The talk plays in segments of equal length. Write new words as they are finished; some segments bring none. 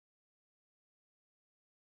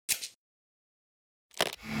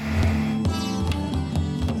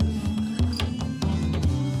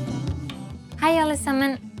Hei alle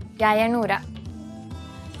sammen, jeg Nora.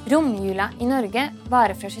 Romjula i Norge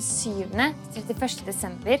varer fra 27. til 31.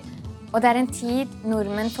 desember, og det en tid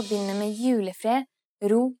nordmenn forbinder med julefred,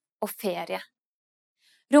 ro og ferie.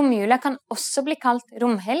 Romjula kan også bli kalt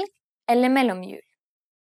romhelg eller mellomjul.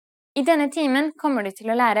 I denne timen kommer du til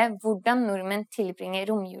å lære hvordan nordmenn tilbringer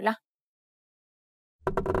romjula.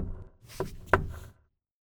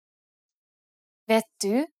 Vet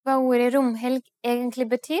du hva ordet romhelg egentlig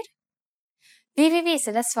betyr? Vi vil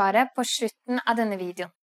vise deg svaret på slutten av denne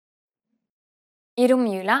videoen. I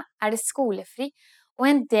romjula det skolefri, og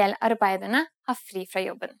en del arbeiderne har fri fra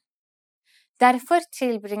jobben. Derfor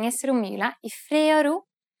tilbringes romjula i fred og ro,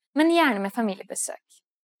 men gjerne med familiebesøk.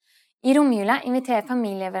 I romjula inviterer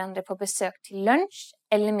familier hverandre på besøk til lunsj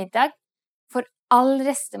eller middag, for all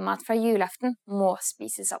restemat fra julaften må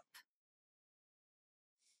spises opp.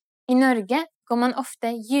 I Norge går man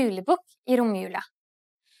ofte julebukk i romjula.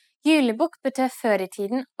 Julebukk betød før i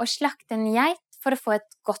tiden å slakte en geit for å få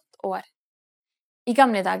et godt år. I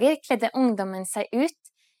gamle dager kledde ungdommen seg ut,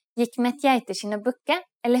 gikk med et geiteskinn og bukke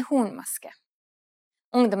eller hornmaske.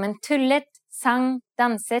 Ungdommen tullet, sang,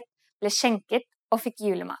 danset, ble skjenket og fikk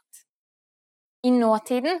julemat. I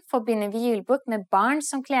nåtiden forbinder vi julebukk med barn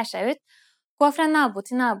som kler seg ut, går fra nabo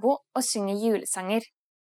til nabo og synger julesanger.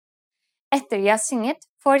 Etter de har synget,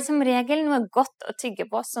 får de som regel noe godt å tygge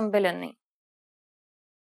på som belønning.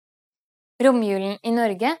 Romjulen i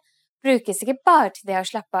Norge brukes ikke bare til det å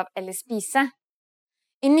slappe av eller spise.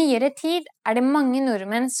 I nyere tid det mange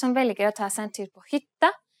nordmenn som velger å ta seg en tur på hytta,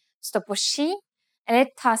 stå på ski eller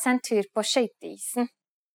ta seg en tur på skøyteisen.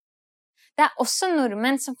 Det også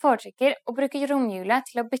nordmenn som foretrekker å bruke romjula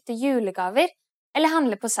til å bytte julegaver eller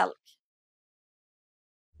handle på salg.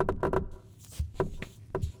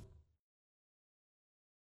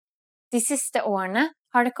 De siste årene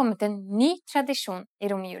har det kommet en ny tradisjon i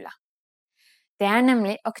romjula. Det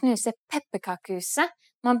nemlig å knuse pepperkakehuset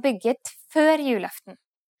man bygget før julaften,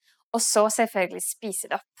 og så selvfølgelig spise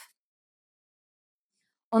det opp.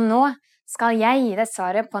 Og nå skal jeg gi deg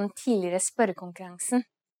svaret på den tidligere spørrekonkurransen.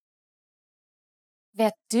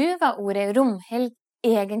 Vet du hva ordet romhelg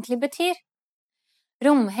egentlig betyr?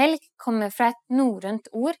 Romhelg kommer fra et norrønt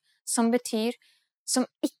ord som betyr som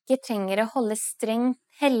ikke trenger å holde strengt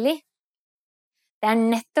hellig. Det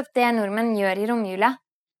nettopp det nordmenn gjør i romjula.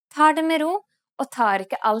 Tar det med ro, og tar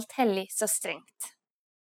ikke alt hellig så strengt.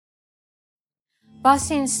 Hva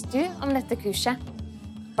synes du om dette kurset?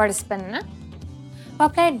 Var det spennende? Hva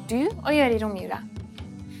pleier du å gjøre i romjula?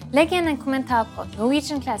 Legg igjen en kommentar på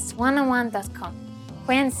norwegianclass101.com.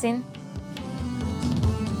 På gjensyn!